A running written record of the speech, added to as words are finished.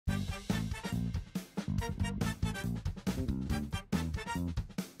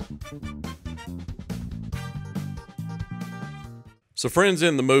So friends,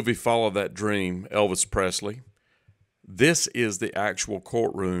 in the movie Follow That Dream, Elvis Presley, this is the actual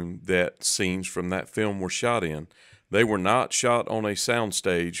courtroom that scenes from that film were shot in. They were not shot on a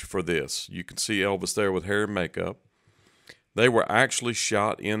soundstage for this. You can see Elvis there with hair and makeup. They were actually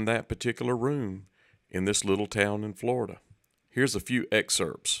shot in that particular room in this little town in Florida. Here's a few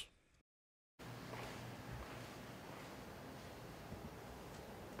excerpts.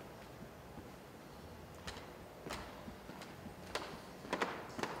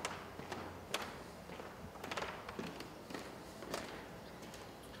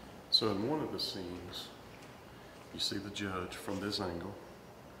 So in one of the scenes, you see the judge from this angle,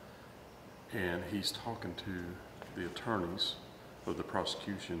 and he's talking to the attorneys of the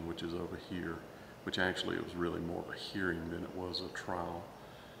prosecution, which is over here, which actually it was really more of a hearing than it was a trial.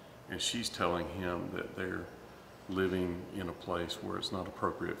 And she's telling him that they're living in a place where it's not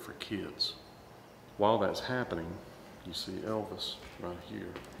appropriate for kids. While that's happening, you see Elvis right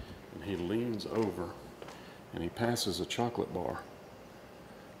here, and he leans over and he passes a chocolate bar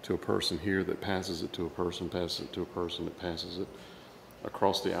to a person here, that passes it to a person, passes it to a person, that passes it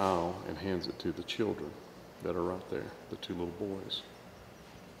across the aisle and hands it to the children that are right there, the two little boys.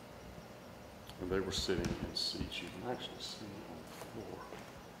 And they were sitting in seats. You can actually see on the floor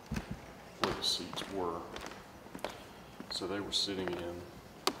where the seats were. So they were sitting in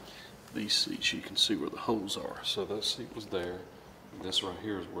these seats. You can see where the holes are. So that seat was there, and this right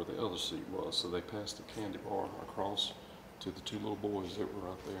here is where the other seat was. So they passed the candy bar across to the two little boys that were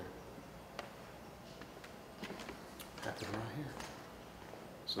right there. Happened right here.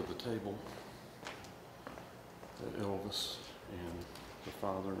 So the table that Elvis and the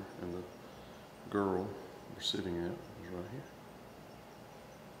father and the girl were sitting at was right here.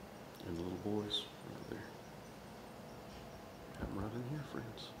 And the little boys right there. Happened right in here,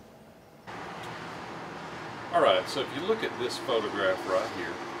 friends. Alright, so if you look at this photograph right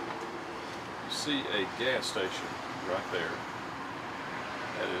here, you see a gas station right there.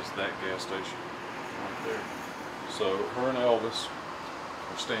 That is that gas station right there. So her and Elvis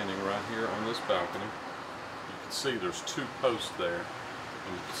are standing right here on this balcony. You can see there's two posts there,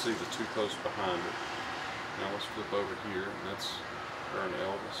 and you can see the two posts behind it. Now let's flip over here, and that's her and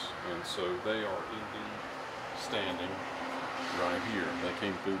Elvis. And so they are indeed standing right here. They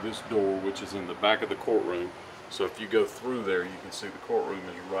came through this door, which is in the back of the courtroom. So if you go through there, you can see the courtroom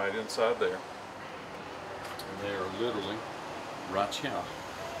is right inside there. And they are literally right here.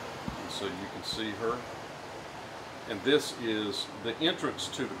 And so you can see her. And this is the entrance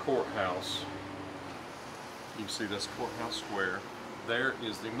to the courthouse. You can see that's Courthouse Square. There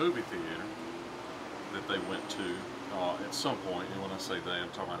is the movie theater that they went to at some point. And when I say they, I'm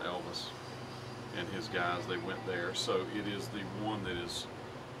talking about Elvis and his guys. They went there. So it is the one that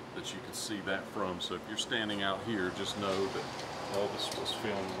you can see that from. So if you're standing out here, just know that Elvis was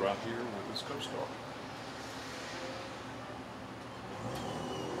filmed right here with his co-star.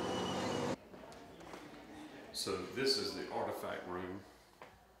 So this is the artifact room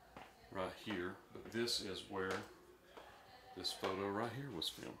right here, but this is where this photo right here was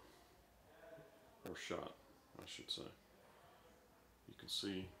filmed, or shot, I should say. You can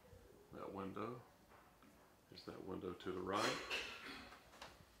see that window. Is that window to the right.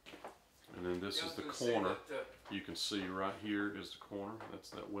 And then this is the corner. You can see right here is the corner.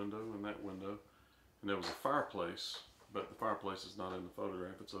 That's that window and that window. And there was a fireplace, but the fireplace is not in the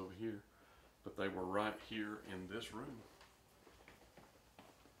photograph, it's over here. But they were right here in this room.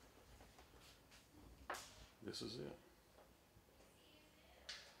 This is it.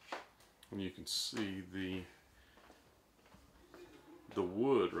 And you can see the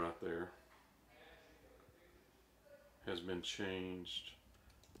wood right there has been changed,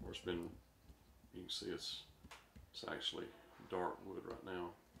 or it's been, you can see it's actually dark wood right now.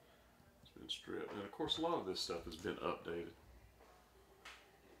 It's been stripped. And of course a lot of this stuff has been updated.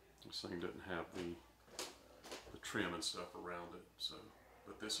 This thing doesn't have the trim and stuff around it, so.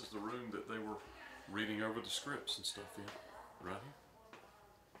 But this is the room that they were reading over the scripts and stuff in, right here.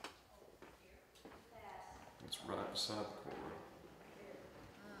 It's right beside the courtroom.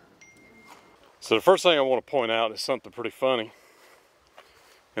 So the first thing I want to point out is something pretty funny,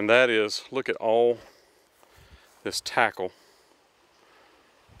 and that is, look at all this tackle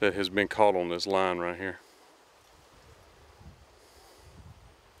that has been caught on this line right here.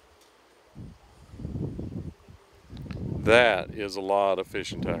 That is a lot of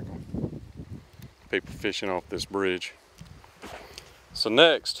fishing tackle. People fishing off this bridge. So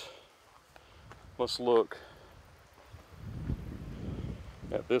next, let's look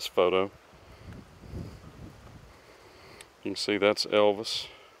at this photo. You can see that's Elvis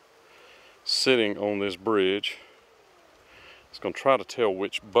sitting on this bridge. It's going to try to tell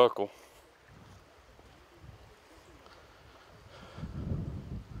which buckle.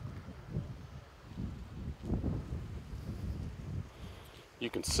 You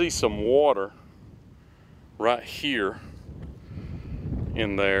can see some water right here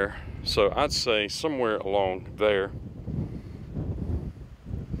in there. So I'd say somewhere along there.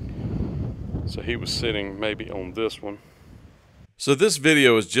 So he was sitting maybe on this one. So this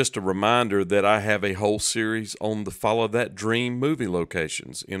video is just a reminder that I have a whole series on the Follow That Dream movie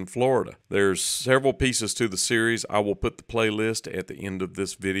locations in Florida. There's several pieces to the series. I will put the playlist at the end of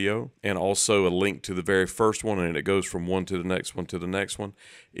this video and also a link to the very first one, and it goes from one to the next one to the next one.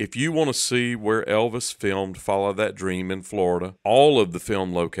 If you want to see where Elvis filmed Follow That Dream in Florida, all of the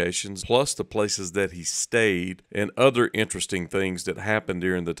film locations, plus the places that he stayed and other interesting things that happened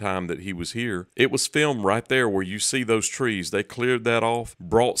during the time that he was here, it was filmed right there where you see those trees. They cleared that off,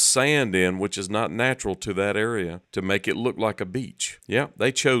 brought sand in, which is not natural to that area, to make it look like a beach. Yeah,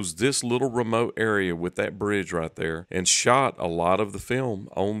 they chose this little remote area with that bridge right there and shot a lot of the film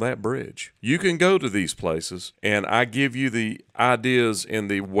on that bridge. You can go to these places, and I give you the ideas and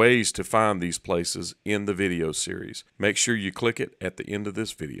the ways to find these places in the video series. Make sure you click it at the end of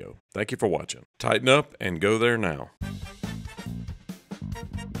this video. Thank you for watching. Tighten up and go there now.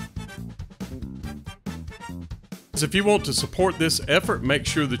 If you want to support this effort, make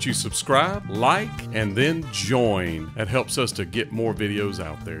sure that you subscribe, like, and then join. That helps us to get more videos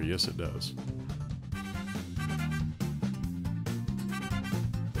out there. Yes, it does.